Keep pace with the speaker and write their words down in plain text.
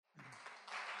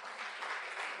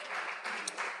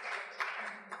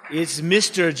It's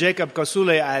Mr. Jacob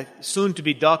Kasule, soon to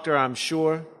be doctor, I'm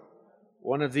sure,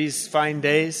 one of these fine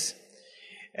days.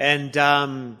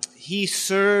 And he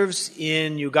serves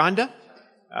in Uganda.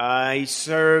 He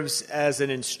serves as an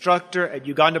instructor at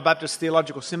Uganda Baptist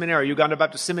Theological Seminary, or Uganda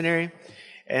Baptist Seminary.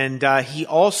 And he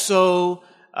also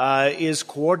is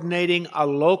coordinating a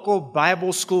local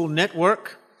Bible school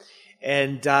network.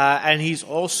 And he's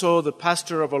also the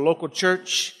pastor of a local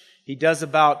church. He does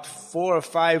about 4 or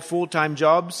 5 full-time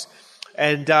jobs.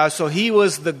 And so he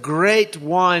was the great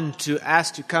one to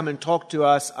ask to come and talk to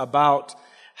us about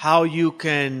how you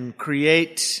can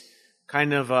create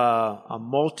kind of a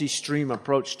multi-stream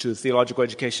approach to theological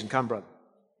education. Come, brother.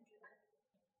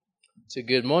 So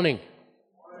good morning.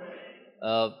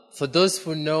 For those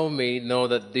who know me, know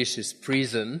that this is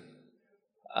prison.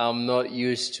 I'm not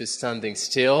used to standing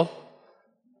still.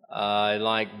 I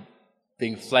like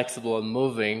being flexible and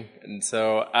moving, and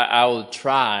so I will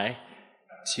try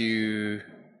to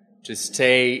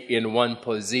stay in one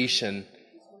position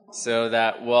so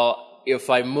that, well, if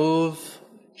I move,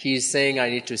 he's saying I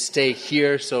need to stay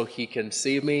here so he can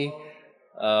see me.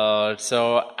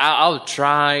 So I'll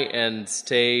try and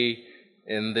stay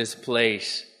in this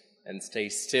place and stay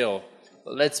still.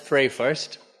 But let's pray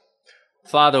first.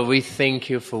 Father, we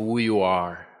thank you for who you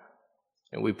are.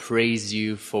 And we praise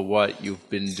you for what you've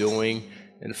been doing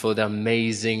and for the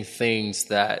amazing things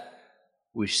that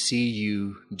we see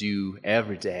you do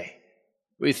every day.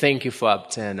 We thank you for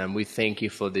Upton, and we thank you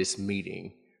for this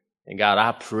meeting. And God,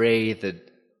 I pray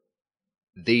that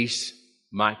this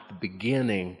mark the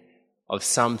beginning of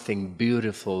something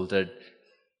beautiful that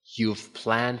you've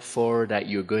planned for, that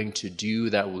you're going to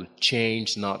do, that will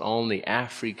change not only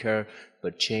Africa,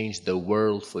 but change the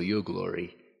world for your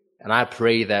glory. And I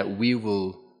pray that we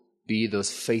will be those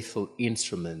faithful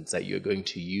instruments that you're going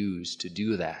to use to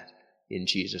do that. In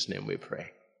Jesus' name we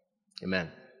pray. Amen.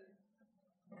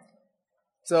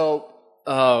 So,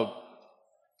 I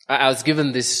was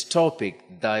given this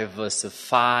topic,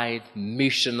 Diversified,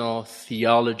 Missional,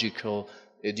 Theological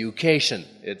Education.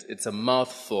 It's a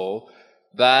mouthful,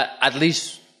 but at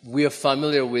least we are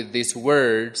familiar with these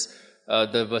words,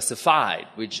 diversified,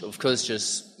 which of course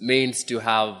just means to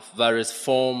have various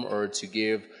form or to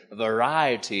give a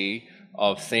variety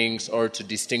of things or to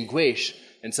distinguish.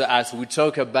 And so as we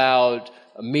talk about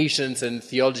missions and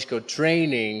theological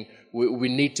training, we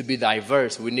need to be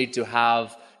diverse. We need to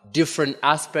have different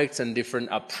aspects and different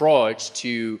approach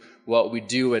to what we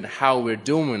do and how we're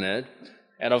doing it.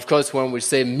 And of course, when we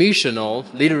say missional,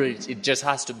 literally it just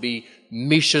has to be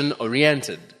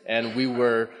mission-oriented. And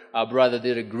our brother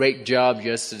did a great job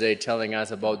yesterday telling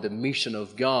us about the mission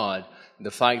of God,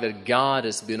 the fact that God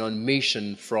has been on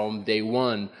mission from day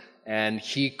one, and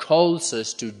He calls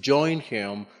us to join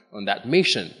Him on that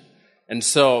mission. And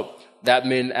so that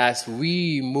means as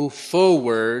we move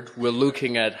forward, we're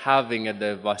looking at having a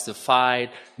diversified,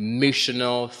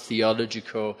 missional,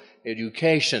 theological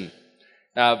education.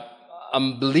 Now,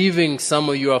 I'm believing some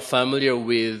of you are familiar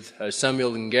with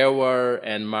Samuel Ngewa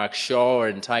and Mark Shaw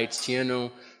and Tai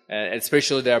Tienu,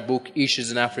 especially their book, Issues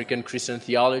in African Christian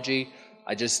Theology.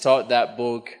 I just taught that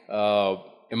book a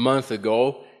month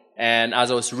ago, and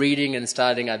as I was reading and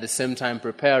studying at the same time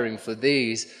preparing for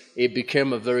this, it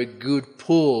became a very good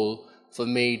pull for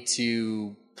me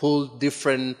to pull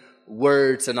different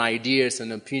words and ideas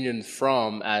and opinions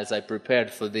from as I prepared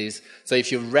for this. So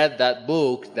if you've read that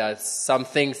book, there's some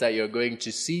things that you're going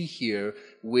to see here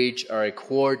which are a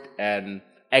quote and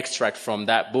extract from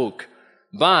that book.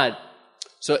 But,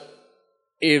 so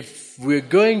if we're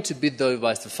going to be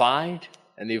diversified,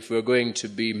 and if we're going to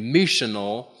be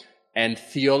missional and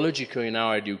theological in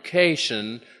our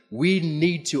education, we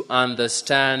need to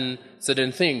understand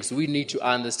certain things. We need to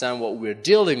understand what we're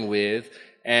dealing with,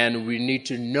 and we need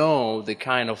to know the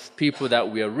kind of people that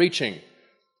we are reaching.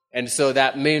 And so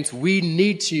that means we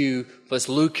need to first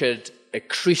look at a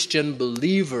Christian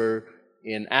believer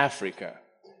in Africa.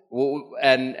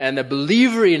 And a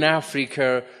believer in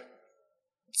Africa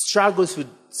struggles with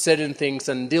certain things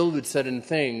and deals with certain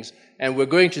things. And we're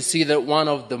going to see that one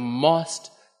of the most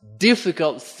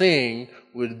difficult thing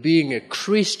with being a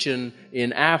Christian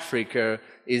in Africa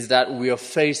is that we are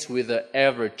faced with an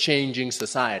ever-changing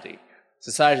society.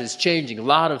 Society is changing. A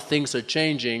lot of things are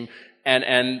changing.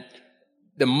 And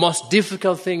the most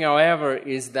difficult thing, however,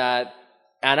 is that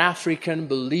an African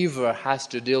believer has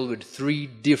to deal with 3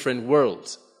 different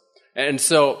worlds. And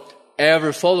so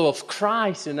every follower of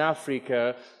Christ in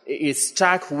Africa is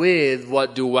stuck with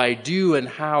what do I do and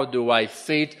how do I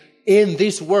fit in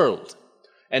this world.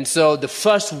 And so the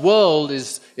first world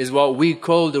is what we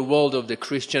call the world of the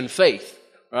Christian faith,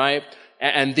 right?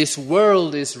 And this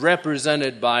world is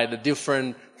represented by the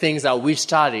different things that we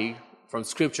study from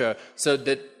Scripture, so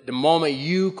that the moment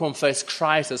you confess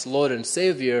Christ as Lord and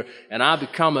Savior, and I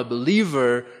become a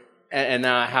believer, and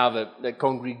I have a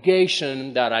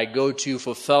congregation that I go to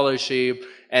for fellowship,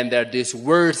 and there are these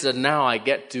words that now I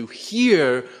get to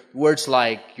hear, words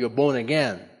like you're born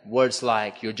again, words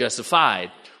like you're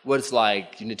justified, words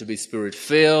like you need to be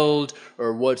Spirit-filled,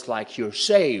 or words like you're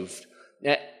saved.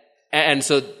 And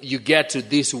so you get to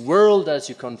this world as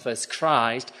you confess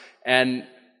Christ, and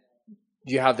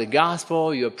you have the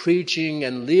gospel, you're preaching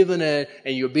and living it,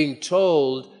 and you're being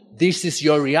told this is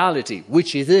your reality,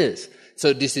 which it is.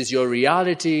 So this is your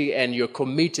reality, and you're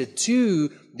committed to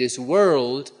this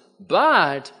world,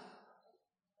 but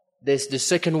there's the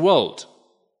second world,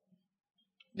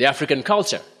 the African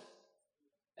culture.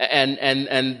 And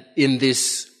in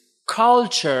this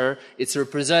culture, it's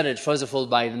represented, first of all,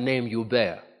 by the name you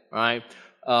bear, right?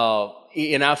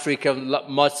 In Africa,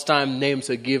 much time names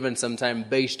are given, sometimes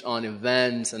based on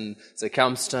events and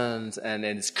circumstance, and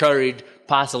it's carried,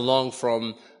 passed along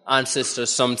from ancestors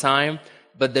sometime.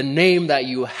 But the name that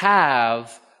you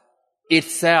have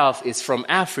itself is from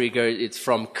Africa, it's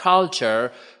from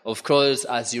culture. Of course,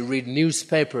 as you read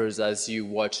newspapers, as you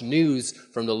watch news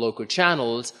from the local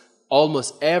channels,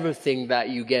 almost everything that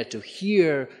you get to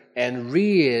hear and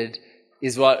read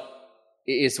is what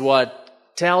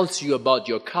tells you about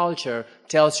your culture,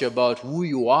 tells you about who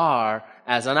you are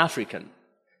as an African.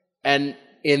 And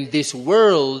in this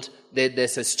world,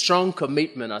 there's a strong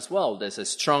commitment as well. There's a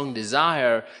strong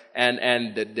desire,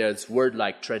 and there's words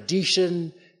like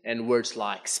tradition, and words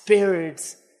like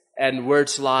spirits, and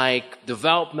words like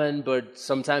development, but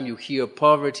sometimes you hear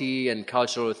poverty and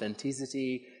cultural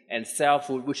authenticity and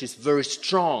selfhood, which is very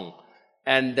strong.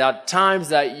 And there are times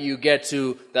that you get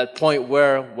to that point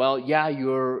where, well, yeah,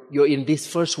 you're in this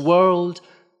first world,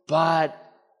 but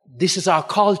this is our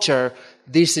culture.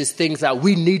 This is things that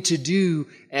we need to do.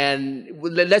 And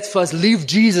let's first leave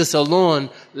Jesus alone.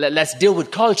 Let's deal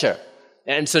with culture.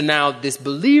 And so now this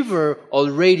believer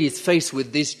already is faced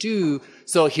with this too.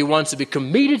 So he wants to be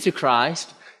committed to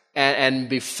Christ and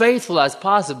be faithful as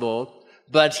possible,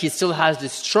 but he still has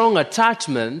this strong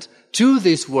attachment to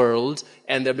this world,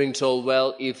 and they're being told,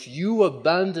 well, if you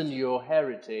abandon your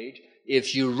heritage,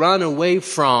 if you run away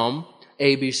from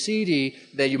ABCD,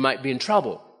 then you might be in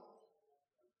trouble.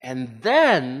 And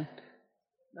then,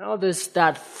 now there's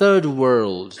that third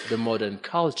world, the modern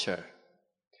culture,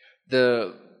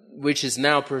 which is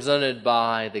now presented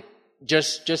by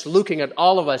just looking at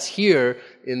all of us here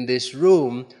in this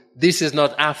room. This is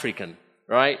not African,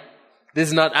 right? This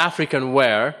is not African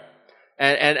wear.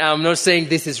 And I'm not saying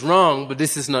this is wrong, but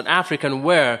this is not African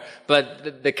wear.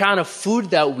 But the kind of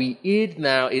food that we eat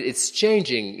now, it's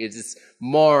changing. It's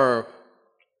more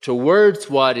towards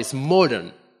what is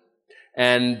modern.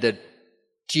 And the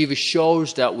TV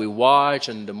shows that we watch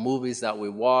and the movies that we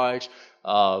watch,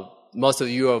 most of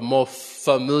you are more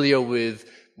familiar with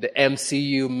the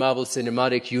MCU, Marvel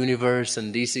Cinematic Universe,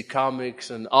 and DC Comics,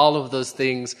 and all of those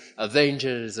things,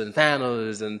 Avengers and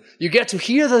Thanos, and you get to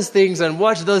hear those things and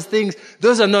watch those things.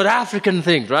 Those are not African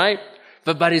things, right?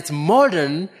 But it's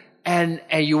modern, and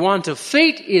you want to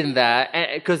fit in that,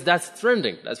 because that's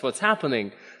trending. That's what's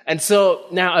happening. And so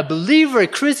now a believer, a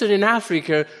Christian in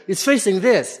Africa, is facing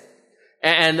this.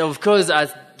 And of course,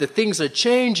 as the things are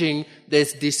changing,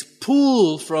 there's this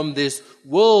pull from this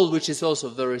world, which is also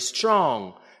very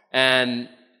strong. And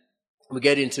we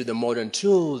get into the modern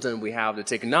tools, and we have the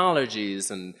technologies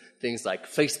and things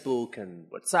like Facebook and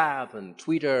WhatsApp and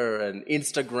Twitter and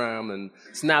Instagram and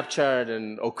Snapchat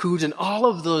and Orkut and all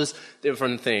of those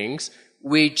different things,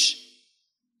 which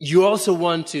you also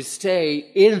want to stay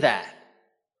in that.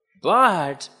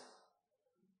 But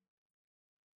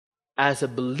as a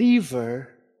believer,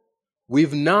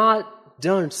 we've not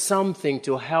done something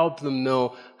to help them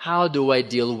know, how do I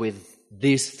deal with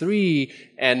these three,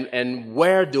 and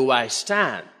where do I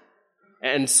stand?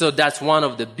 And so that's one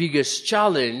of the biggest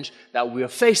challenge that we are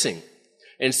facing.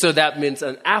 And so that means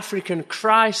an African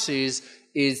crisis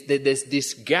is that there's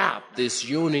this gap, this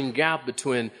yawning gap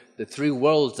between the three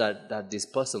worlds that this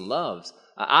person loves.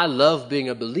 I love being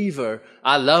a believer,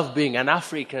 I love being an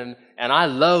African, and I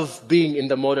love being in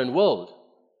the modern world.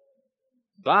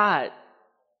 But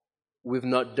we've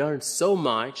not done so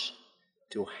much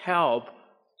to help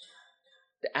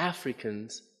the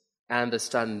Africans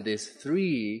understand these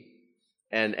three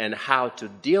and how to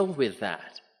deal with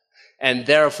that. And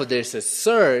therefore there's a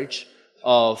search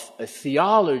of a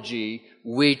theology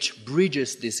which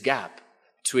bridges this gap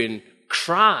between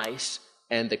Christ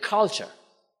and the culture.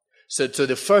 So to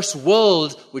the first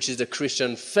world, which is the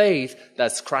Christian faith,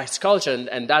 that's Christ's culture,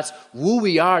 and that's who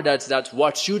we are, that's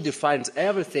what should define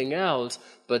everything else,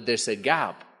 but there's a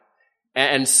gap.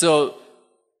 And so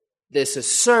there's a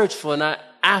search for an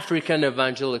African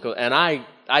evangelical, and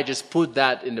I just put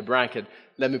that in the bracket.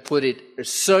 Let me put it, a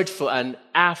search for an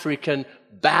African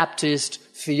Baptist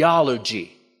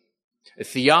theology. A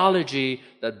theology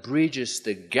that bridges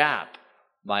the gap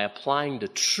by applying the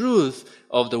truth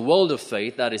of the world of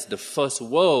faith, that is the first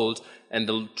world, and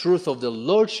the truth of the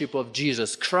Lordship of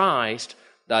Jesus Christ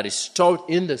that is taught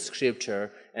in the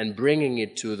Scripture, and bringing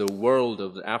it to the world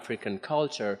of the African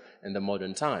culture and the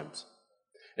modern times.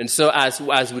 And so as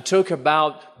we talk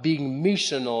about being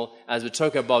missional, as we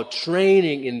talk about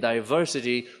training in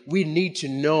diversity, we need to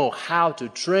know how to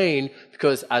train,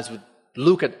 because as we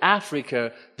look at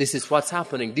Africa, this is what's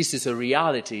happening. This is a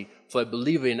reality for a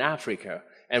believer in Africa.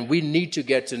 And we need to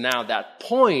get to now that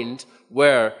point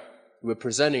where we're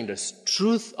presenting the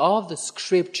truth of the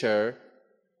Scripture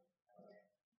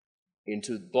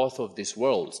into both of these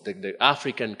worlds, the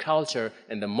African culture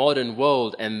and the modern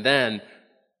world, and then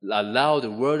allow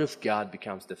the Word of God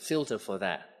becomes the filter for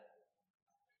that.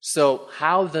 So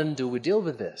how then do we deal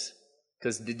with this?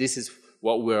 Because this is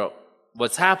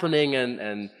what's happening,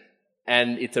 and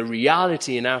it's a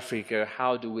reality in Africa.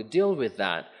 How do we deal with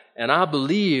that? And I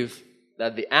believe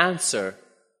that the answer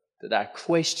to that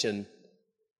question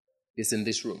is in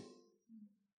this room.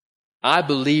 I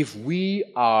believe we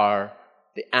are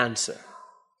the answer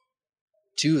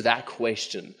to that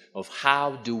question of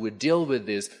how do we deal with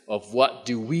this, of what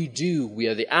do we do. We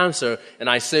are the answer. And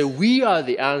I say we are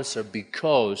the answer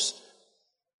because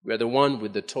we are the one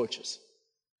with the torches.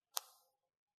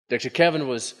 Dr. Kevin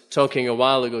was talking a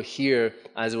while ago here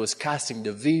as he was casting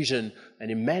the vision,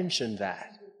 and he mentioned that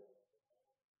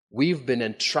we've been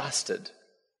entrusted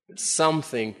with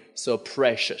something so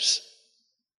precious.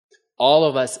 All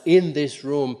of us in this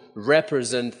room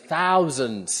represent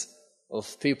thousands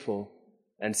of people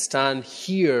and stand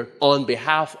here on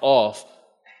behalf of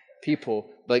people.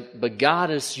 But God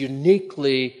has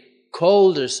uniquely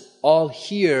called us all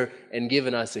here and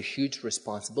given us a huge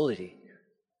responsibility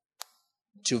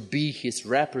to be His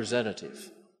representative.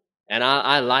 And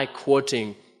I like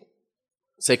quoting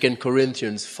 2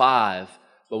 Corinthians 5,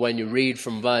 but when you read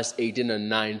from verse 18 and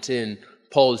 19,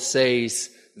 Paul says,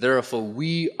 therefore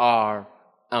we are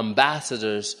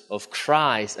ambassadors of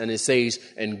Christ, and it says,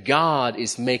 and God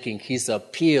is making His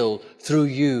appeal through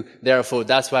you. Therefore,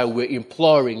 that's why we're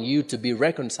imploring you to be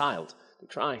reconciled to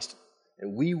Christ.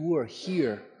 And we who are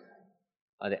here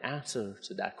are the answer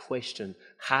to that question.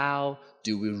 How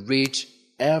do we reach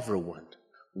everyone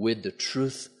with the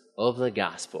truth of the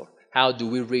gospel? How do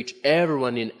we reach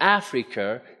everyone in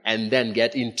Africa and then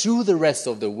get into the rest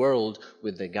of the world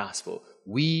with the gospel?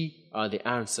 We are the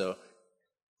answer.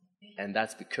 And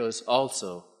that's because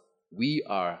also we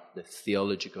are the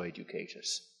theological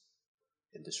educators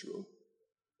in this room.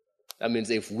 That means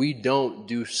if we don't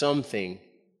do something,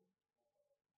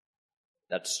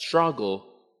 that struggle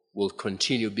will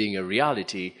continue being a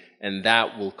reality, and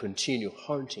that will continue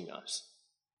haunting us.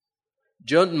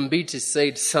 John Mbiti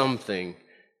said something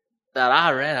that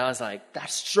I read, I was like,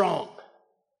 that's strong.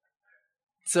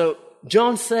 So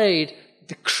John said,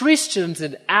 the Christians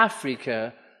in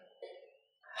Africa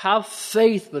have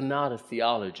faith but not a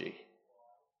theology.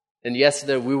 And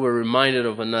yesterday we were reminded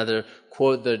of another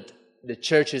quote that the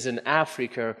churches in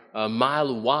Africa are a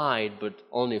mile wide but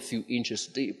only a few inches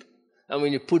deep. And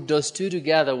when you put those two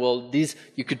together, well,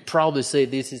 you could probably say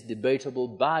this is debatable,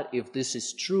 but if this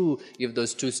is true, if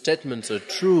those two statements are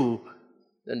true,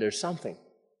 then there's something.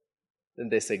 Then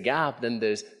there's a gap, then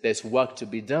there's work to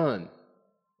be done.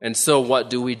 And so what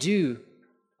do?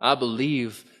 I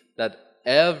believe that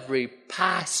every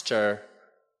pastor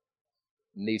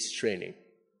needs training.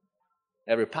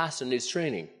 Every pastor needs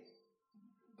training.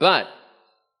 But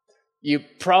you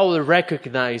probably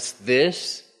recognize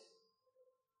this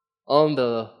on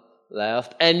the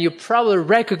left, and you probably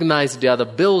recognize the other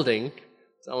building.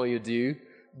 Some of you do,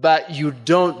 but you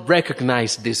don't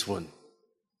recognize this one.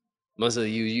 Most of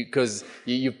you, because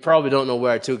you probably don't know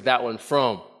where I took that one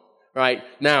from. Right?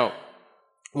 Now,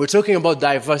 we're talking about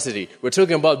diversity. We're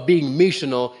talking about being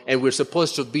missional, and we're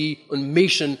supposed to be on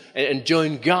mission and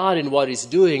join God in what He's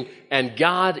doing. And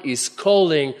God is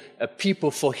calling a people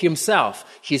for Himself.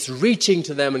 He's reaching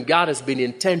to them, and God has been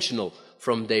intentional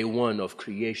from day one of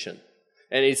creation.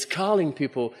 And He's calling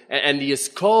people, and He has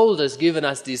called us, given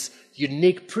us this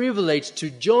unique privilege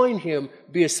to join Him,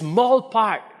 be a small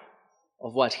part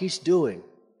of what He's doing.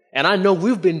 And I know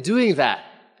we've been doing that,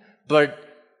 but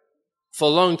for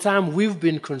a long time we've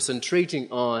been concentrating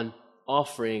on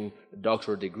offering a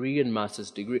doctoral degree and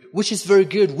master's degree, which is very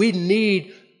good. We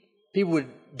need people with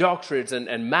doctorates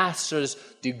and master's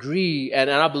degree, and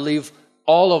I believe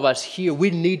all of us here,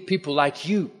 we need people like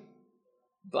you.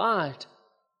 But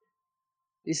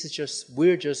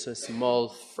we're just a small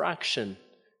fraction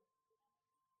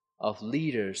of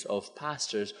leaders, of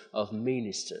pastors, of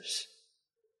ministers.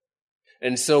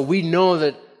 And so we know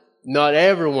that not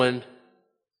everyone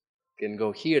can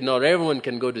go here. Not everyone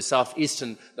can go to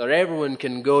Southeastern. Not everyone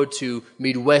can go to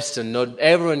Midwestern. Not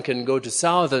everyone can go to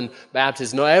Southern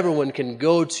Baptist. Not everyone can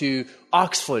go to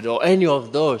Oxford or any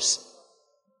of those.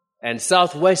 And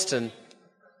Southwestern,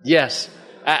 yes.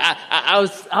 I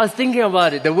was thinking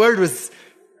about it. The word was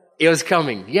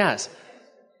coming, yes.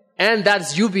 And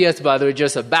that's UBS, by the way,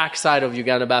 just a backside of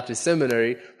Uganda Baptist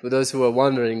Seminary. For those who are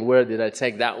wondering, where did I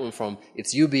take that one from?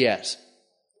 It's UBS.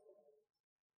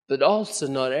 But also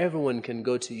not everyone can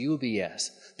go to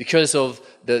UBS because of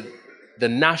the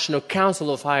National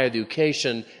Council of Higher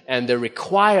Education and the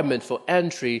requirement for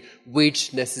entry,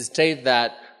 which necessitate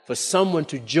that for someone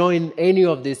to join any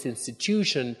of these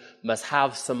institutions must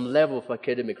have some level of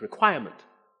academic requirement.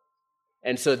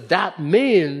 And so that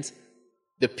means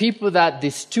the people that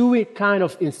these two kind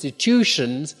of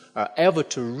institutions are able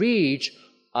to reach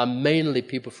are mainly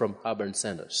people from urban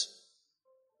centers.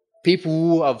 People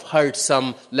who have had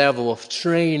some level of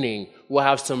training, who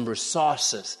have some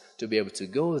resources to be able to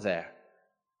go there.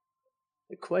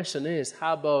 The question is,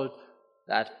 how about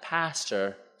that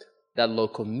pastor, that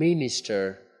local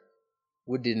minister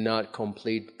who did not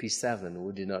complete P7,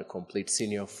 who did not complete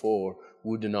Senior 4,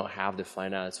 who do not have the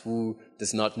finance, who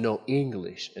does not know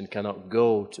English and cannot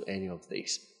go to any of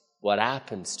these? What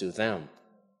happens to them?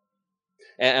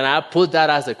 And I put that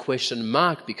as a question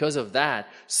mark because of that.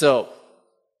 So,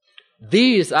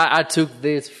 I took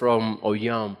this from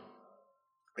Oyam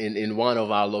in one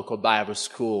of our local Bible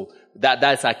school.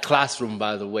 That's a classroom,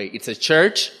 by the way. It's a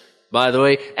church, by the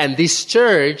way. And this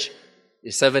church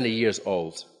is 70 years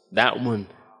old. That one.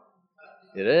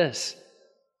 It is.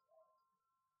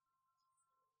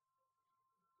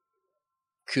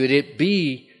 Could it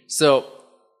be? So,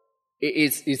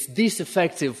 it's this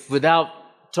effective without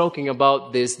talking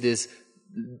about this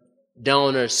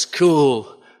downer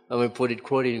school. I'm going to put it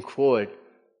quote in quote.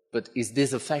 But is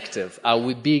this effective? Are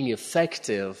we being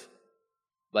effective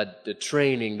by the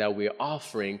training that we're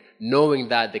offering, knowing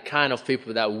that the kind of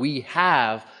people that we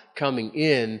have coming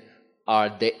in are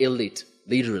the elite,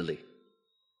 literally?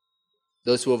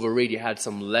 Those who have already had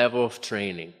some level of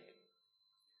training.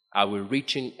 Are we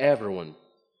reaching everyone?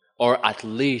 Or at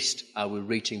least are we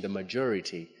reaching the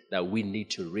majority that we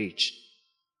need to reach?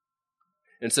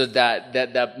 And so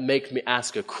that makes me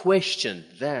ask a question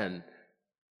then.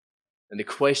 And the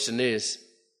question is,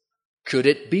 could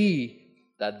it be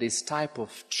that this type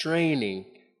of training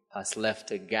has left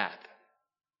a gap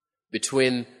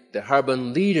between the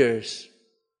urban leaders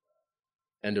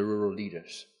and the rural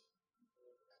leaders?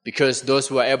 Because those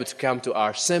who are able to come to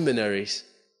our seminaries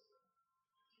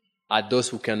are those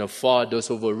who can afford, those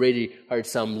who have already had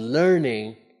some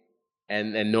learning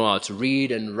and know how to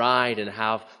read and write and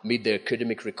meet the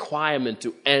academic requirement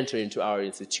to enter into our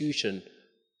institution.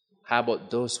 How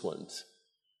about those ones?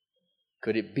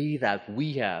 Could it be that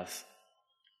we have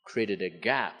created a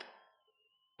gap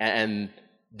and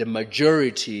the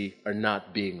majority are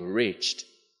not being reached?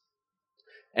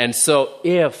 And so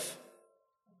if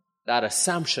that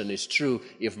assumption is true,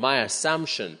 if my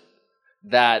assumption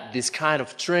that this kind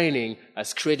of training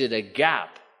has created a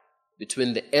gap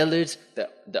between the elite,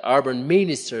 the urban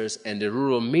ministers, and the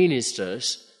rural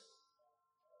ministers,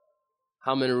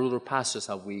 how many rural pastors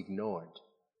have we ignored?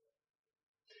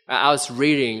 I was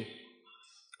reading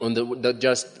on the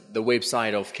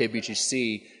website of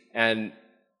KBTC, and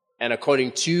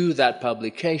according to that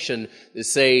publication, they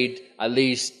said at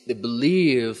least they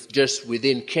believe just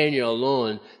within Kenya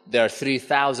alone there are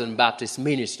 3,000 Baptist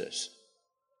ministers.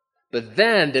 But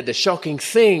then the shocking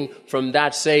thing from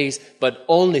that says, but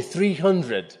only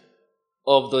 300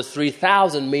 of those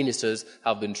 3,000 ministers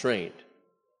have been trained.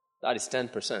 That is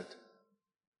 10%.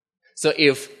 So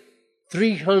if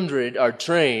 300 are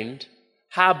trained,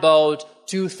 how about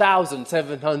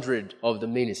 2,700 of the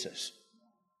ministers?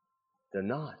 They're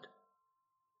not.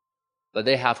 But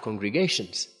they have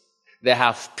congregations. They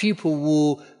have people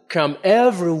who come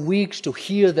every week to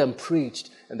hear them preached.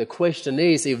 And the question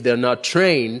is, if they're not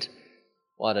trained,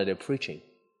 what are they preaching?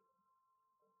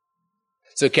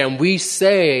 So can we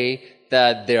say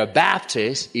that they're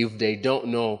Baptists if they don't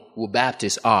know who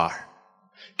Baptists are?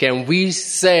 Can we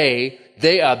say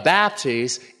they are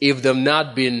Baptists if they've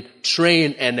not been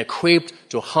trained and equipped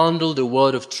to handle the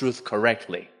word of truth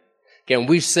correctly? Can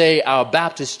we say our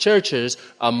Baptist churches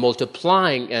are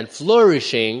multiplying and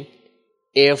flourishing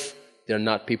if they're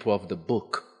not people of the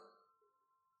book?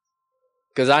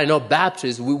 Because I know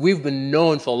Baptists, we've been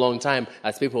known for a long time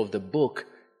as people of the book.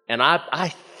 And I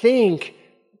think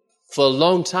for a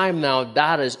long time now,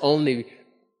 that has only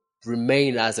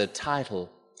remained as a title.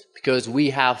 Because we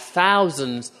have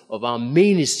thousands of our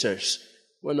ministers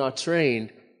who are not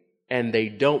trained and they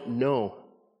don't know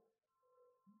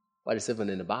what is even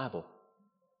in the Bible.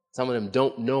 Some of them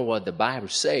don't know what the Bible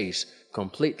says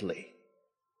completely.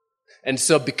 And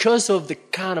so because of the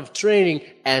kind of training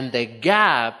and the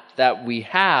gap that we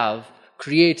have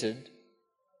created,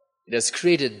 it has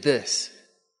created this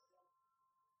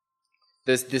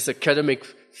academic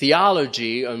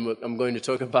theology, and I'm going to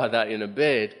talk about that in a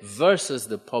bit, versus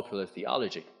the popular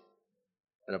theology.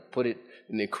 And I put it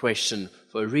in the question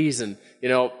for a reason.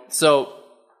 So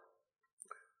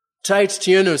Titus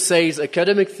Tiano says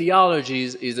academic theology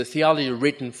is a theology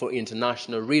written for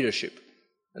international readership.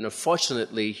 And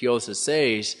unfortunately, he also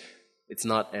says it's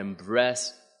not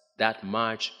embraced that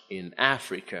much in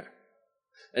Africa.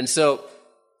 And so,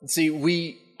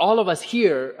 all of us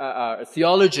here are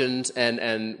theologians,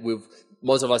 and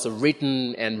most of us have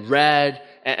written and read,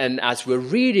 and as we're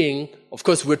reading, of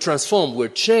course, we're transformed, we're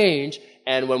changed,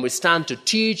 and when we stand to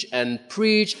teach and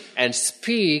preach and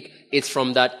speak, it's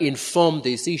from that informed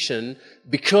decision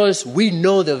because we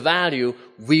know the value,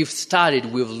 we've studied,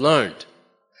 we've learned.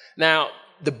 Now,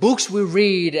 the books we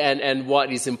read and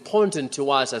what is important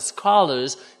to us as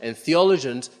scholars and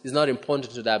theologians is not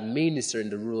important to that minister in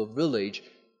the rural village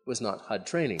who has not had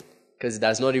training because he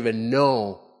does not even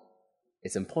know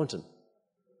it's important.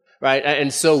 Right?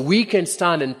 And so we can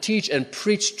stand and teach and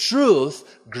preach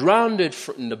truth grounded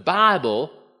in the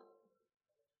Bible,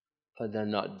 but they're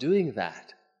not doing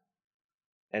that.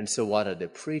 And so what are they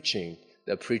preaching?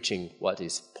 They're preaching what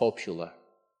is popular.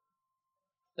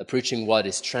 They're preaching what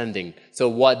is trending. So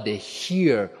what they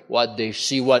hear, what they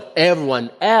see, what everyone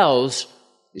else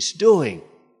is doing.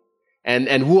 And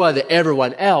who are the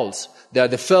everyone else? They are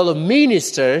the fellow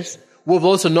ministers who have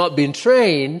also not been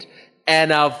trained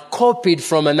and have copied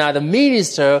from another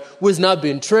minister who has not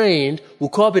been trained, who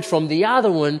copied from the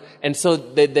other one. And so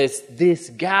there's this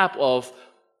gap of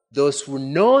those who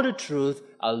know the truth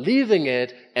are living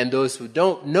it, and those who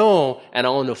don't know and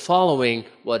are only following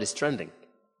what is trending.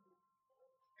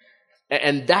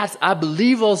 And I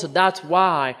believe also that's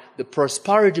why the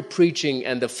prosperity preaching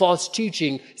and the false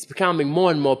teaching is becoming more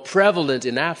and more prevalent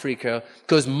in Africa,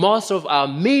 because most of our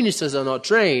ministers are not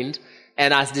trained.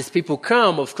 And as these people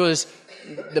come, of course,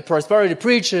 the prosperity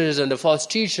preachers and the false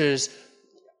teachers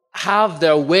have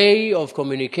their way of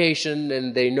communication,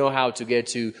 and they know how to get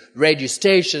to radio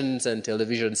stations and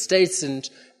television stations.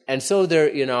 And so they're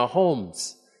in our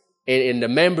homes, in the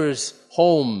members'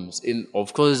 homes,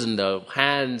 of course, in the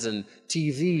hands and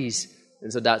TVs.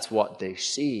 And so that's what they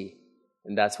see,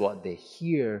 and that's what they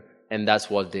hear, and that's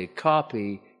what they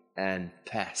copy and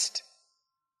paste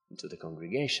into the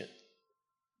congregation.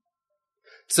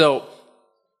 So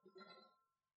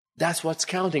that's what's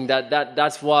counting.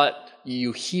 That's what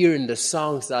you hear in the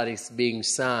songs that is being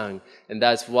sung, and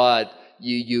that's what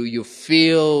you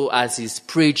feel as he's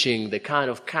preaching, the kind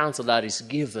of counsel that is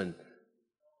given.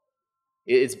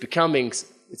 It's becoming,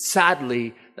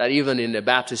 sadly, that even in the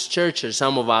Baptist churches,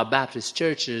 some of our Baptist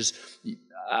churches,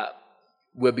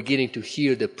 we're beginning to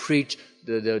hear the preach,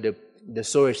 the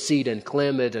sow a seed and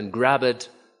claim it and grab it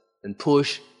and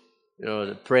push,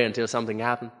 pray until something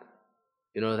happens.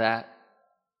 That.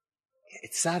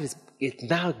 It's sad. It's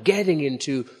now getting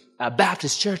into our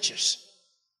Baptist churches.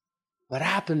 What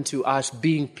happened to us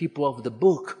being people of the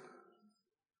book?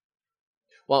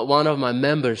 Well, one of my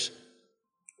members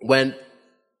went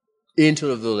into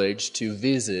the village to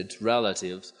visit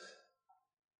relatives,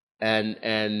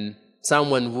 and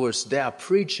someone who was there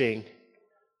preaching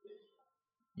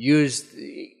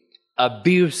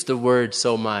abused the word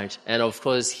so much. And of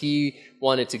course, he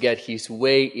wanted to get his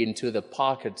way into the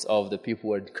pockets of the people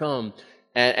who had come.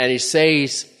 And he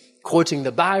says, quoting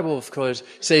the Bible, of course,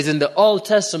 says in the Old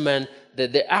Testament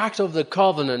that the Ark of the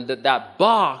Covenant, that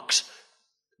box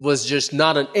was just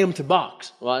not an empty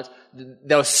box, right?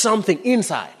 There was something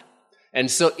inside. And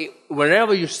so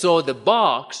whenever you saw the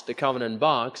box, the covenant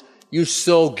box, you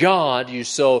saw God, you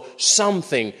saw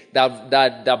something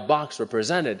that box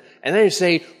represented. And then you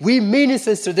say, we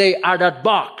ministers today are that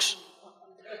box.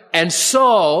 And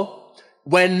so,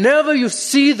 whenever you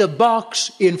see the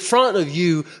box in front of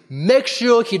you, make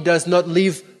sure he does not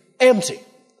leave empty.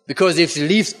 Because if he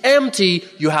leaves empty,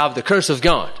 you have the curse of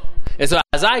God. And so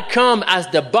as I come as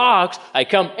the box, I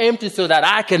come empty so that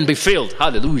I can be filled.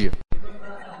 Hallelujah.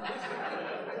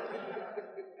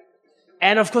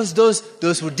 And of course, those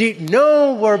who did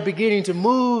know were beginning to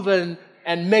move and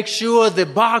make sure the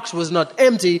box was not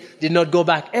empty, did not go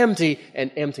back empty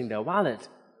and emptying their wallet.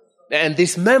 And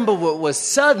this member was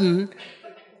sudden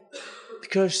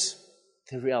because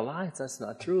they realized that's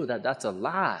not true, that's a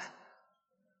lie.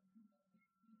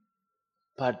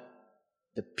 But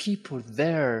the people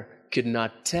there could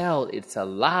not tell it's a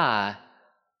lie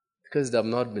because they have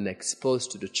not been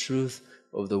exposed to the truth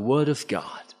of the Word of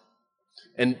God.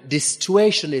 And this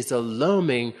situation is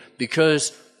alarming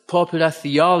because popular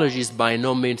theology is by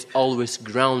no means always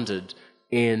grounded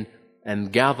in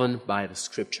and governed by the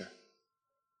Scripture.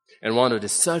 And one of the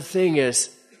sad things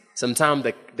is sometimes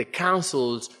the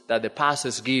counsels that the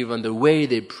pastors give and the way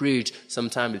they preach,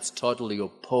 sometimes it's totally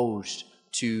opposed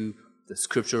to the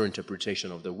Scriptural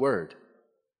interpretation of the Word.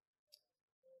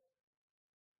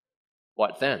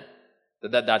 What then?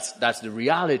 That's the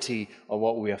reality of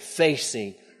what we are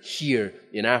facing here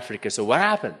in Africa. So what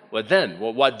happened? What then?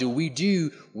 What do we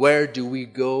do? Where do we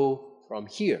go from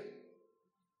here?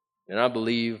 And I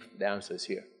believe the answer is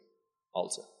here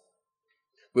also.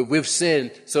 We've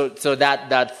seen, so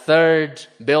that third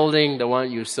building, the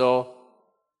one you saw,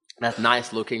 that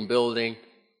nice looking building,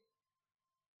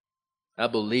 I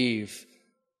believe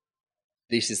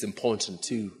this is important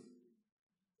too.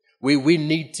 We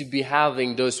need to be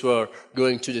having those who are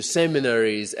going to the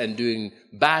seminaries and doing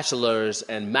bachelor's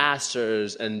and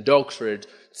master's and doctorate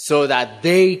so that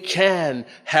they can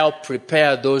help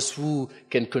prepare those who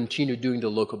can continue doing the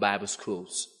local Bible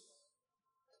schools.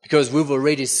 Because we've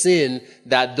already seen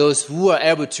that those who are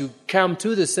able to come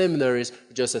to the seminaries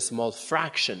are just a small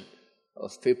fraction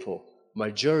of people.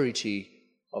 Majority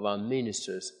of our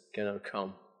ministers cannot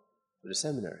come to the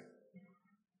seminary.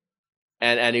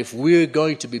 And if we're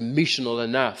going to be missional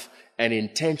enough and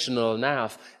intentional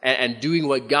enough and doing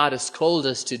what God has called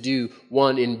us to do,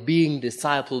 one, in being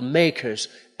disciple makers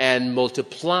and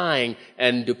multiplying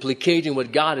and duplicating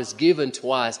what God has given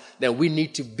to us, then we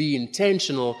need to be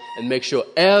intentional and make sure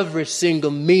every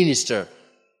single minister,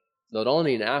 not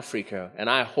only in Africa, and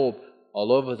I hope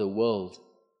all over the world,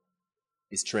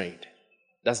 is trained.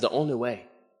 That's the only way.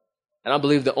 And I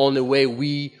believe the only way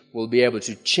we will be able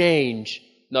to change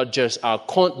not just our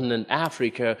continent,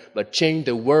 Africa, but change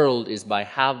the world is by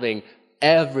having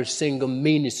every single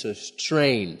minister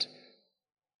trained.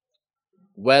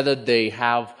 Whether they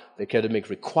have the academic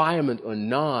requirement or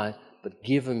not, but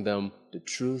giving them the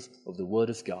truth of the Word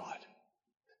of God.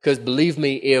 Because believe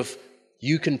me, if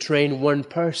you can train one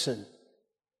person,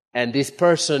 and this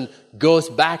person goes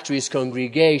back to his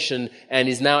congregation and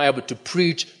is now able to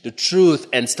preach the truth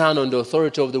and stand on the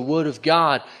authority of the Word of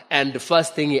God. And the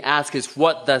first thing he asks is,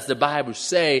 what does the Bible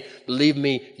say? Believe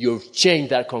me, you've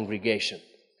changed that congregation.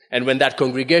 And when that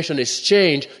congregation is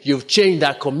changed, you've changed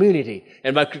that community.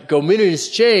 And when community is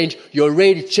changed, you're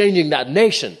already changing that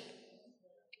nation.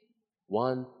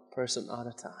 One person at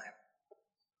a time.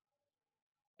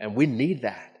 And we need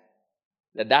that.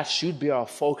 That should be our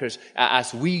focus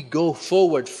as we go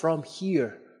forward from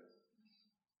here.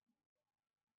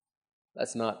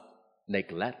 Let's not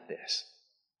neglect this.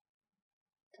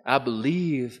 I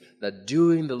believe that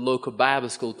doing the local Bible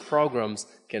school programs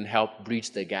can help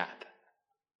bridge the gap.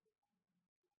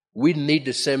 We need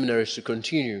the seminaries to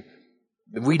continue.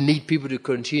 We need people to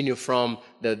continue from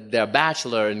their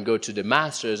bachelor and go to the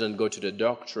master's and go to the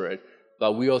doctorate.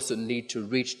 But we also need to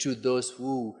reach to those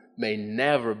who may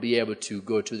never be able to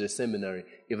go to the seminary,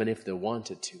 even if they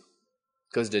wanted to.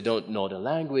 Because they don't know the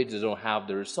language, they don't have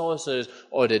the resources,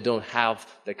 or they don't have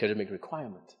the academic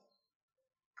requirement.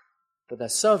 But they're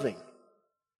serving.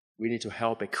 We need to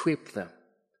help equip them.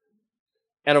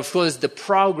 And of course, the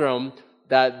program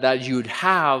that you'd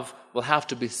have will have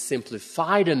to be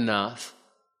simplified enough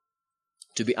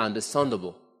to be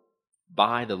understandable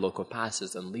by the local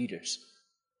pastors and leaders.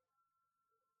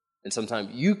 And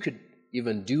sometimes you could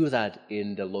even do that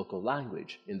in the local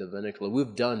language, in the vernacular.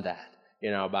 We've done that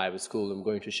in our Bible school. I'm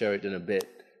going to share it in a bit.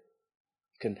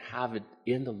 You can have it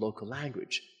in the local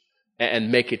language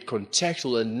and make it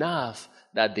contextual enough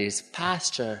that this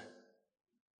pastor,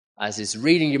 as he's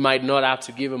reading, you might not have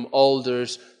to give him all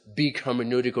those big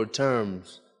hermeneutical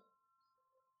terms,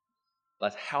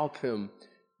 but help him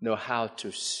know how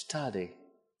to study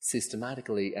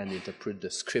systematically and interpret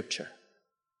the Scripture.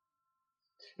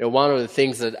 You know, one of the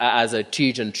things that as I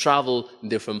teach and travel in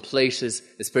different places,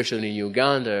 especially in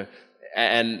Uganda,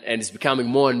 and it's becoming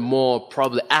more and more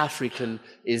probably African,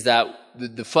 is that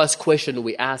the first question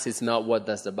we ask is not what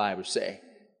does the Bible say.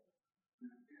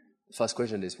 The first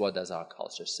question is what does our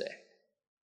culture say?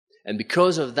 And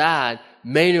because of that,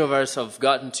 many of us have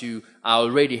gotten to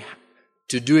already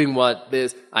to doing what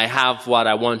this, I have what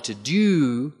I want to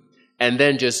do, and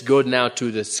then just go now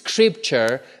to the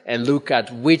scripture and look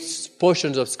at which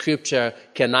portions of scripture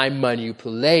can I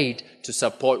manipulate to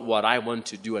support what I want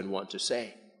to do and want to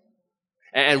say.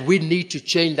 And we need to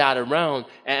change that around.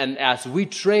 And as we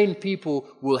train people,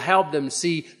 we'll help them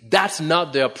see that's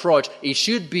not the approach. It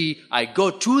should be, I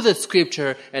go to the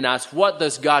scripture and ask, what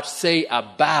does God say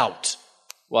about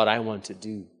what I want to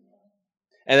do?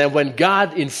 And then when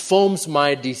God informs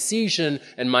my decision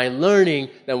and my learning,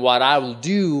 then what I will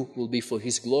do will be for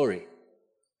His glory.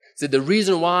 So the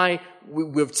reason why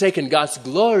we've taken God's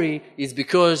glory is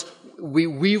because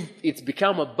it's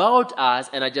become about us,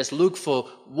 and I just look for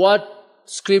what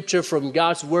scripture from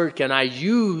God's word can I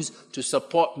use to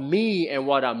support me and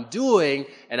what I'm doing,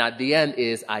 and at the end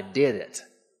is I did it.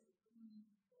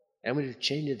 And we need to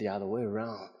change it the other way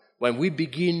around. When we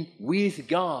begin with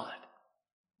God,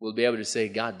 we'll be able to say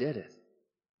God did it,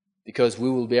 because we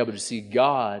will be able to see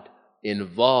God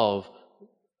involved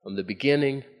from the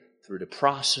beginning through the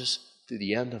process to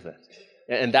the end of it.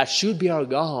 And that should be our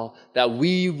goal, that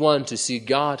we want to see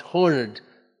God honored,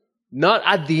 not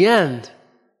at the end,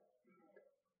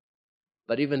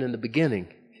 but even in the beginning,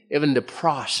 even the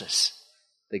process,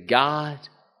 that God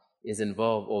is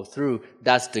involved all through.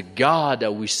 That's the God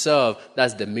that we serve.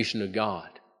 That's the mission of God,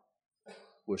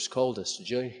 which called us to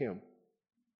join Him.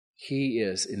 He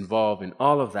is involved in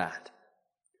all of that.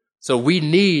 So we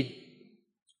need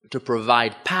to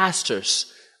provide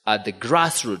pastors at the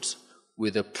grassroots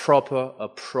with a proper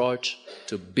approach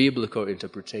to biblical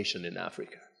interpretation in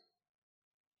Africa.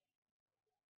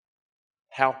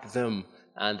 Help them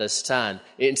understand.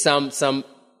 In some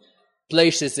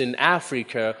places in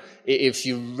Africa, if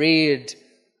you read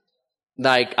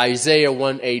like Isaiah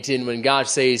 1:18, when God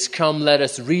says, "Come, let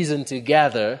us reason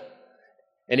together,"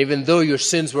 and even though your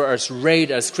sins were as red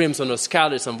as crimson or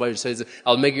scarlet, somebody says,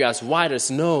 "I'll make you as white as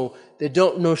snow," they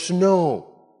don't know snow,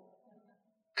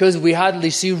 because we hardly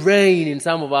see rain in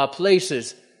some of our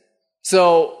places.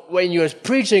 So when you're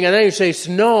preaching and then you say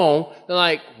snow, they're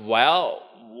like, well,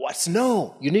 what's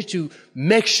snow? You need to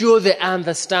make sure they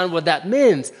understand what that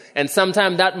means. And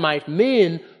sometimes that might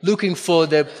mean looking for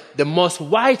the most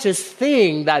whitest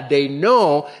thing that they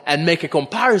know and make a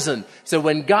comparison. So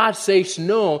when God says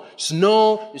snow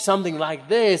is something like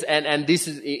this, and this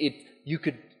is it. You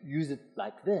could use it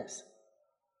like this.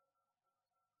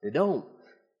 They don't.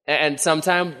 And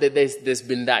sometimes there's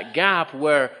been that gap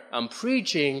where I'm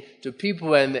preaching to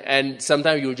people and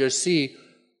sometimes you'll just see,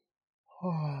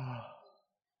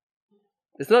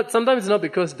 sometimes it's not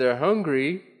because they're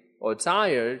hungry or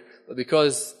tired, but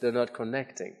because they're not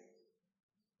connecting.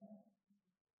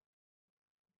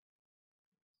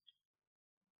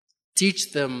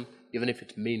 Teach them, even if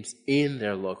it means in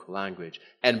their local language.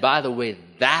 And by the way,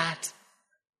 that,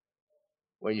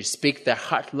 when you speak their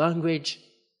heart language,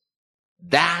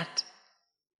 that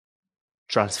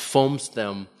transforms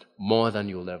them more than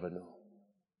you'll ever know.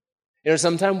 You know,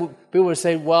 sometimes people will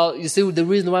say, well, you see, the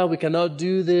reason why we cannot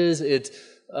do this, it's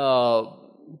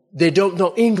they don't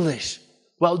know English.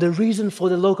 Well, the reason for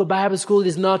the local Bible school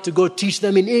is not to go teach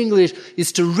them in English,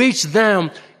 it's to reach them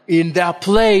in their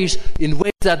place in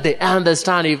ways that they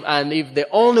understand. If the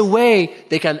only way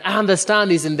they can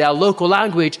understand is in their local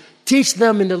language, teach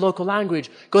them in the local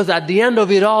language. Because at the end of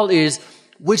it all is,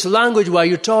 which language were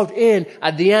you taught in?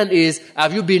 At the end is,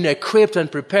 have you been equipped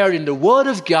and prepared in the Word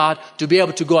of God to be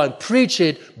able to go and preach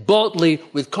it boldly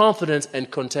with confidence and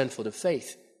content for the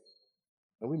faith?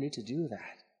 And we need to do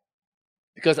that.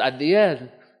 Because at the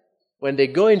end, when they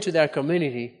go into their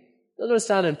community, they don't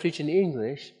stand and preach in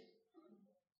English.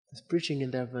 It's preaching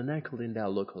in their vernacular, in their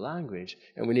local language.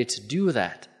 And we need to do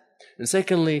that. And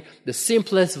secondly, the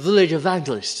simplest village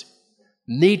evangelists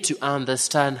need to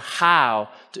understand how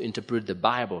to interpret the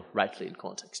Bible rightly in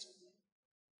context.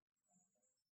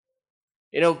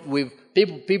 You know,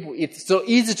 people, it's so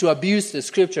easy to abuse the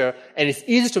Scripture, and it's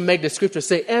easy to make the Scripture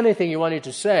say anything you want it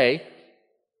to say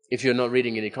if you're not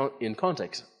reading it in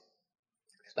context.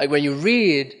 Like when you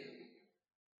read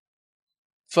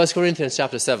 1 Corinthians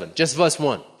chapter 7, just verse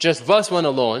 1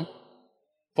 alone,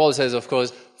 Paul says, of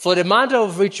course, for the matter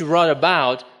of which you wrote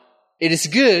about, it is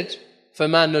good for a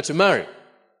man not to marry.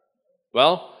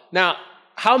 Well, now,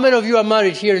 how many of you are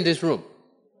married here in this room?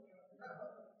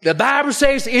 The Bible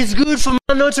says it's good for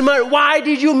man not to marry. Why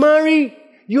did you marry?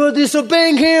 You're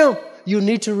disobeying Him. You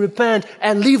need to repent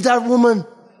and leave that woman.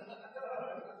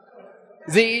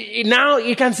 Now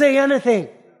you can say anything.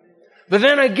 But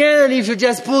then again, if you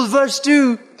just pull verse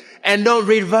 2 and don't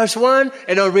read verse 1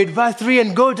 and don't read verse 3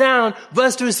 and go down,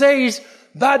 verse 2 says,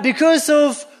 but because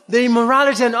of the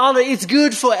immorality and all that. It's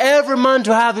good for every man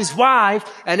to have his wife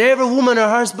and every woman her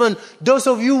husband. Those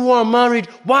of you who are married,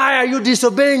 why are you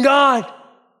disobeying God?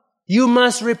 You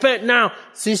must repent now.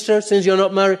 Sister, since you're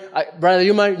not married, brother,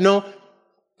 you married? No.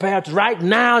 Perhaps right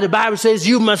now the Bible says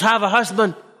you must have a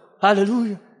husband.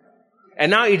 Hallelujah.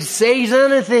 And now it says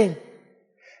anything.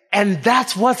 And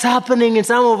that's what's happening in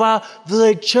some of our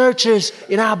village churches,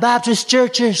 in our Baptist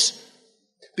churches.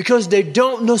 Because they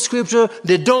don't know Scripture,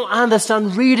 they don't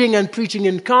understand reading and preaching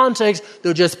in context,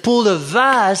 they'll just pull the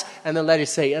verse and then let it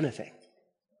say anything.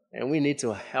 And we need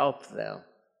to help them.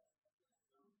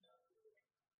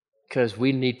 Because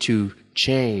we need to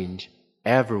change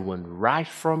everyone right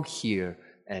from here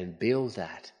and build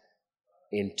that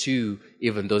into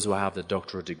even those who have the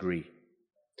doctoral degree.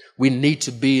 We need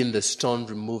to be in the stone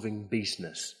removing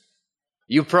business.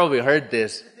 You probably heard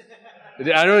this.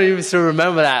 I don't even still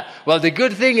remember that. Well, the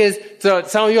good thing is, so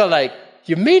some of you are like,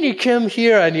 you mean you came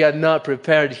here and you had not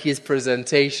prepared his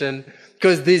presentation?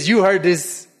 Because you heard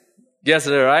this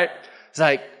yesterday, right? It's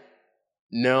like,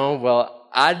 no, well,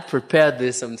 I'd prepared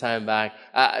this some time back.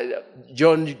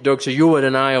 Dr. Ewart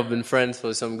and I have been friends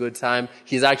for some good time.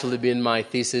 He's actually been my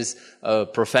thesis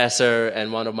professor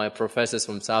and one of my professors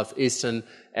from Southeastern.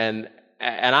 And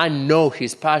I know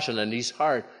his passion and his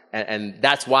heart. And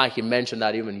that's why he mentioned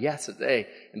that even yesterday.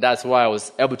 And that's why I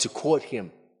was able to quote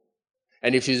him.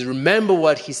 And if you remember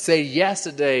what he said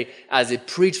yesterday as he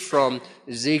preached from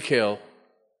Ezekiel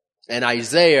and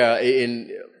Isaiah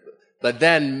but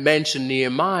then mentioned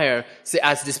Nehemiah. See,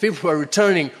 as these people were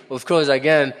returning, of course,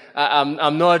 again,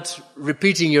 I'm not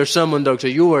repeating your sermon, Dr.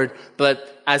 Ewart,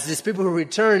 but as these people were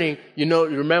returning,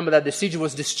 remember that the city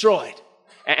was destroyed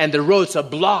and the roads are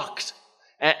blocked.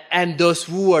 And those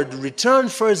who had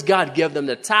returned first, God gave them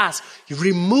the task.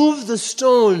 Remove the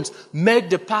stones,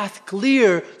 make the path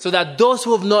clear so that those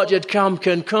who have not yet come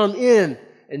can come in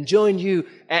and join you.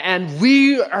 And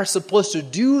we are supposed to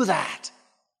do that.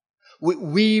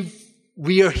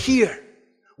 We are here.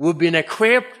 We've been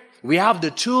equipped. We have the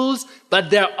tools,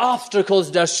 but there are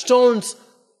obstacles, there are stones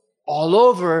all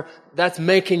over that's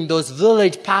making those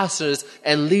village pastors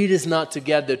and leaders not to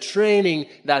get the training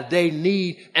that they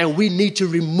need. And we need to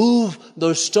remove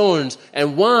those stones.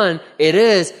 And one, it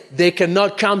is they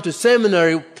cannot come to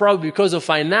seminary probably because of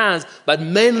finance, but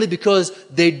mainly because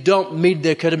they don't meet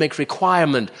the academic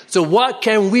requirement. So what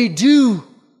can we do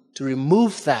to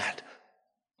remove that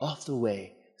off the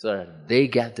way so that they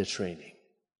get the training?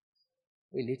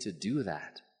 We need to do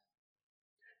that.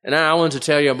 And I want to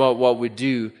tell you about what we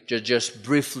do, just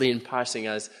briefly in passing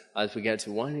as we get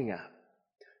to winding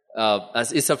up.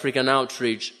 As East African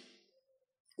Outreach,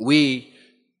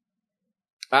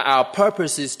 our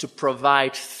purpose is to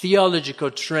provide theological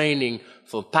training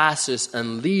for pastors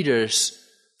and leaders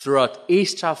throughout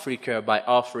East Africa by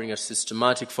offering a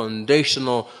systematic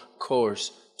foundational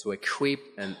course to equip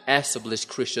and establish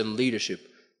Christian leadership,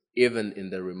 even in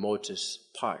the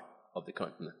remotest part of the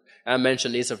continent. I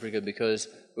mentioned East Africa because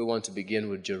we want to begin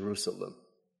with Jerusalem.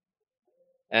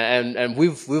 And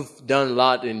we've done a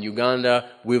lot in Uganda.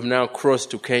 We've now crossed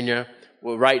to Kenya.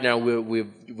 Well, right now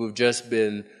we've just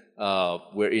been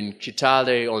we're in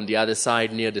Kitale on the other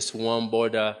side near the Swan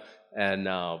border, and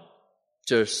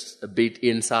just a bit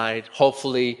inside.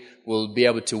 Hopefully we'll be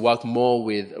able to work more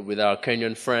with our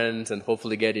Kenyan friends and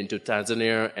hopefully get into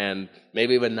Tanzania and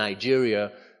maybe even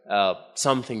Nigeria,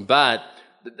 something. But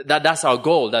that's our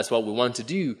goal. That's what we want to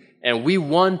do. And we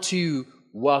want to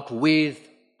work with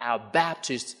our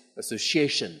Baptist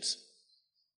associations.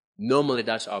 Normally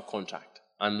that's our contact,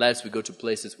 unless we go to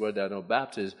places where there are no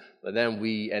Baptists, but then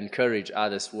we encourage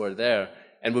others who are there.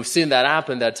 And we've seen that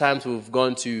happen. There are times we've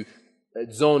gone to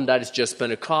a zone that is just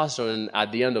Pentecostal, and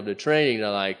at the end of the training, they're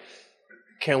like,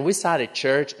 can we start a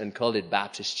church and call it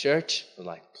Baptist Church? I'm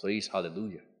like, please,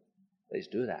 hallelujah. Let's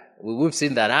do that. We've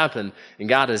seen that happen, and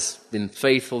God has been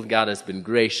faithful. God has been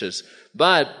gracious.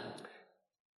 But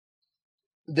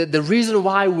the reason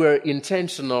why we're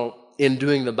intentional in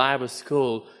doing the Bible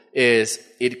school is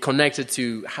it connected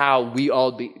to how we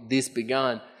this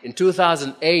began. In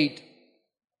 2008,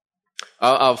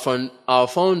 our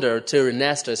founder, Terry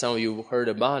Nestor, some of you heard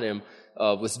about him,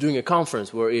 was doing a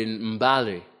conference. We're in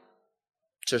Mbale,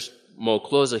 just more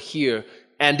closer here.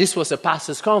 And this was a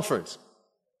pastor's conference.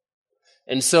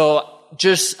 And so,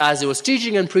 just as he was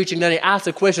teaching and preaching, then he asked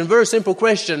a question, very simple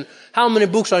question: how many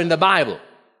books are in the Bible?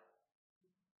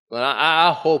 Well,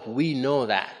 I hope we know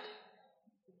that.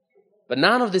 But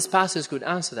none of these pastors could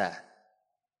answer that.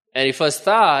 And he first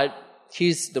thought,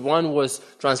 the one who was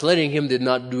translating him did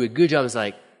not do a good job. It's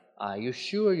like, are you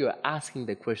sure you're asking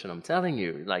the question I'm telling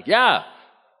you? Like, yeah.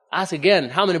 Ask again,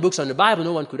 how many books are in the Bible?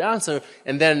 No one could answer.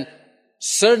 And then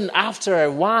After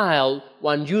a while,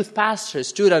 one youth pastor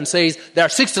stood and says, there are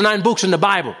 69 books in the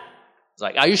Bible. It's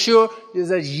like, are you sure? He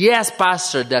said, yes,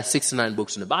 pastor, there are 69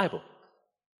 books in the Bible.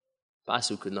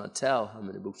 Pastor could not tell how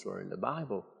many books were in the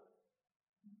Bible.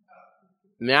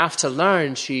 And after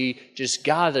lunch, she just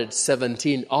gathered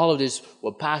 17. All of these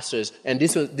were pastors. And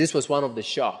this was one of the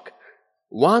shock.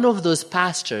 One of those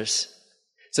pastors,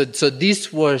 so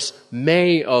this was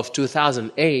May of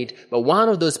 2008, but one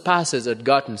of those pastors had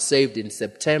gotten saved in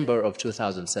September of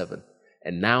 2007.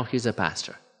 And now he's a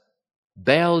pastor.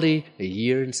 Barely a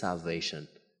year in salvation.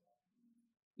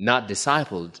 Not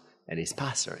discipled, and he's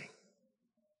pastoring.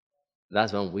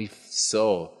 That's when we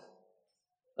saw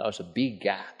that was a big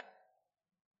gap.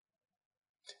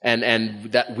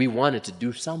 And that we wanted to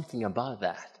do something about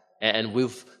that. And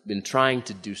we've been trying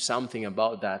to do something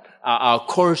about that. Our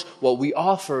course, what we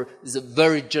offer is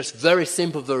very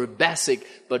simple, very basic,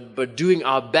 but doing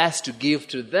our best to give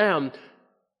to them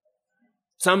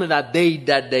something that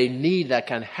they need that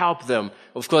can help them.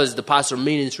 Of course, the pastoral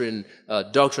ministry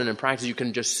and doctrine and practice, you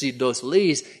can just see those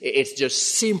lists. It's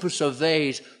just simple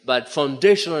surveys, but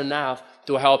foundational enough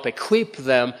to help equip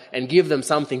them and give them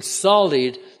something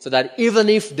solid so that even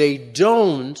if they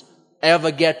don't ever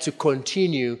get to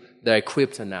continue, they're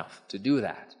equipped enough to do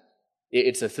that.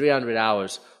 It's a 300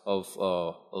 hours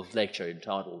of lecture in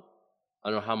total. I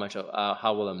don't know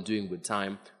how well I'm doing with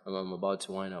time. I'm about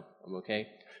to wind up. I'm okay?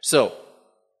 So,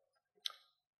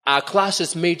 our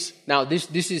classes meet, now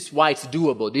this is why it's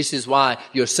doable. This is why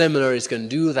your seminaries can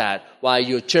do that, why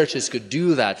your churches could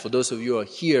do that. For those of you who are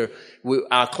here,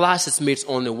 our classes meet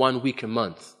only 1 week a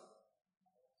month.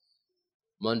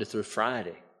 Monday through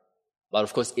Friday. But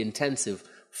of course intensive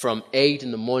from 8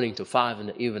 in the morning to 5 in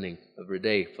the evening every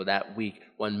day for that week.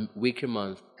 1 week a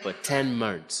month for 10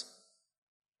 months.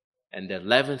 And the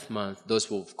 11th month, those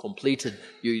who have completed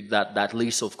that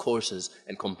list of courses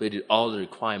and completed all the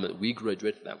requirements, we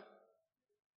graduate them.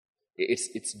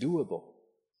 It's doable.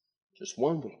 Just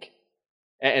 1 week.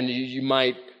 And you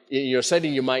might, in your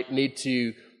setting, you might need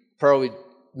to probably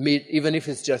meet, even if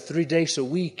it's just 3 days a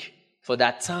week for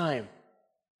that time.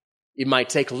 It might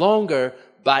take longer,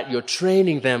 but you're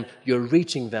training them, you're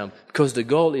reaching them. Because the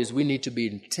goal is we need to be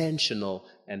intentional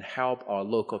and help our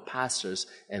local pastors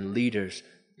and leaders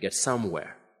get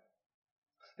somewhere.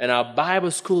 And our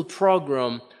Bible school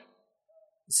program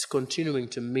is continuing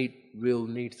to meet real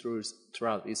need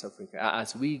throughout East Africa.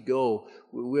 As we go,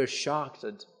 we're shocked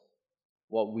at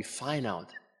what we find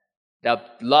out. There are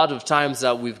a lot of times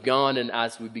that we've gone, and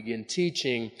as we begin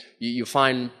teaching, you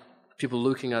find people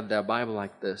looking at their Bible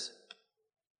like this.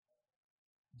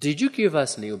 Did you give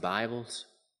us new Bibles?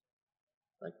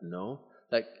 Like, no.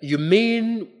 Like, you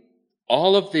mean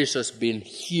all of this has been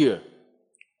here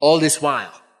all this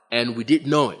while, and we didn't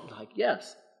know it? Like,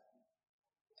 yes.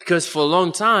 Because for a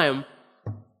long time,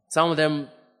 some of them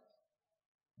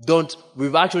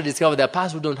we've actually discovered that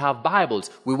pastors don't have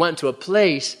Bibles. We went to a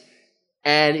place,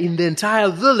 and in the entire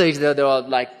village, there were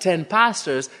like 10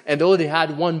 pastors, and they only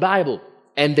had one Bible,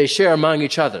 and they share among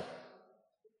each other.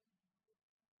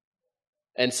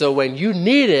 And so when you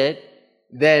need it,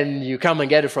 then you come and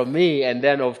get it from me, and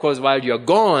then, of course, while you're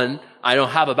gone, I don't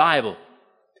have a Bible.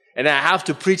 And I have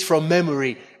to preach from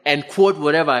memory and quote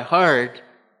whatever I heard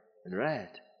and read.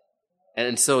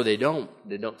 And so they don't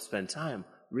spend time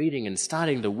reading and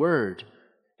studying the Word.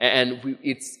 And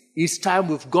each time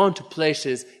we've gone to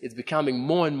places, it's becoming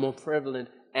more and more prevalent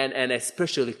and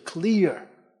especially clear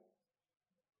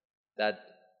that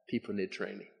people need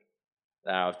training.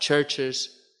 That our churches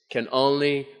can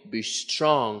only be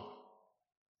strong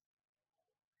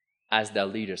as their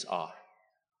leaders are.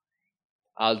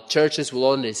 Our churches will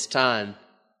only stand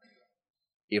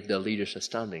if their leaders are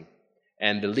standing.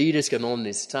 And the leaders can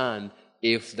only stand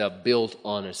if they're built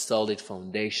on a solid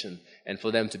foundation. And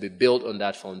for them to be built on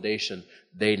that foundation,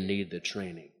 they need the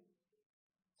training.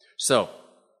 So, up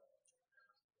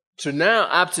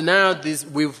to now,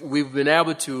 we've been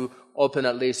able to open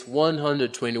at least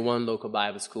 121 local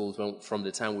Bible schools from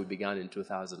the time we began in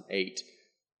 2008.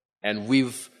 And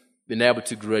we've been able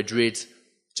to graduate.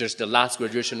 Just the last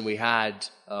graduation we had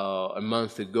a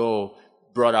month ago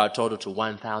brought our total to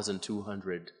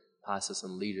 1,200 pastors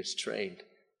and leaders trained.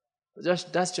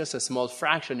 That's just a small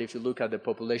fraction if you look at the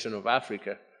population of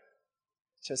Africa.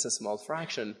 Just a small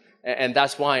fraction. And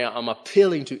that's why I'm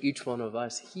appealing to each one of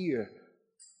us here,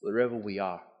 wherever we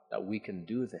are, that we can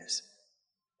do this.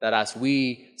 That as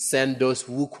we send those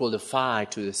who qualify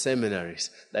to the seminaries,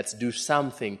 let's do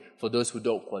something for those who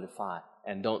don't qualify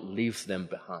and don't leave them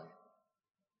behind.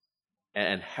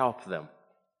 And help them.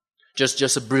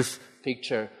 Just a brief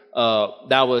picture.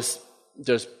 That was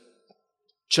just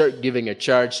giving a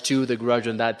charge to the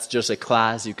graduate. That's just a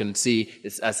class. You can see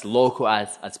it's as local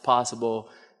as possible.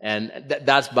 And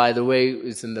that's, by the way,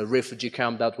 it's in the refugee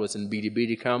camp. That was in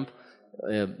Bidi camp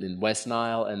in West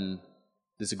Nile. And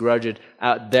this graduate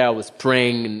out there was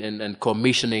praying and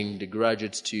commissioning the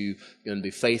graduates to be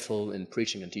faithful in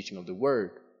preaching and teaching of the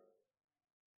word.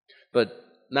 But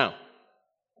now,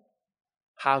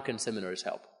 how can seminaries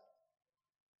help?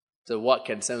 So what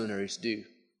can seminaries do?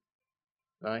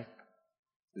 Right?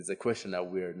 This is a question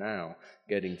that we're now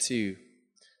getting to.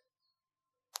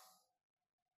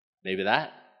 Maybe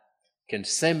that. Can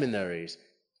seminaries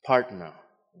partner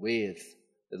with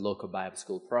the local Bible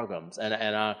school programs? And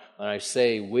when I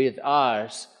say with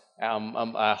us,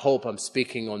 I hope I'm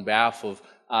speaking on behalf of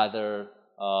other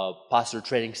pastor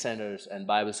training centers and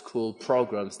Bible school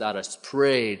programs that are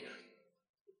spread,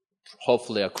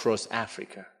 hopefully, across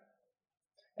Africa.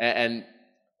 And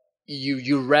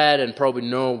you read and probably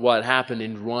know what happened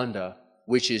in Rwanda,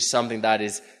 which is something that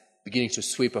is beginning to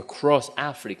sweep across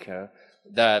Africa,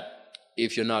 that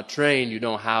if you're not trained, you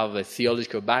don't have a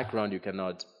theological background, you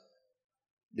cannot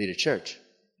lead a church,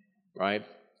 right?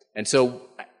 And so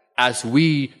as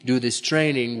we do this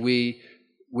training, we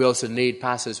also need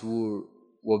pastors who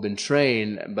have been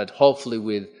trained, but hopefully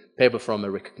with paper from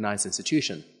a recognized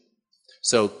institution.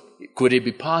 So could it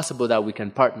be possible that we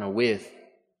can partner with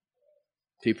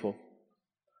people,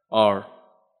 or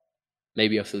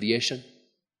maybe affiliation?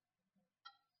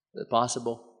 Is it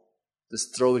possible?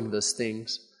 Just throwing those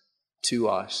things to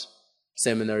us,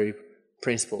 seminary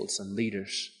principals and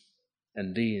leaders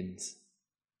and deans.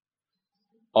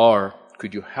 Or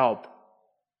could you help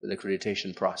with the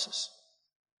accreditation process?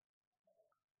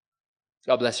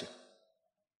 God bless you.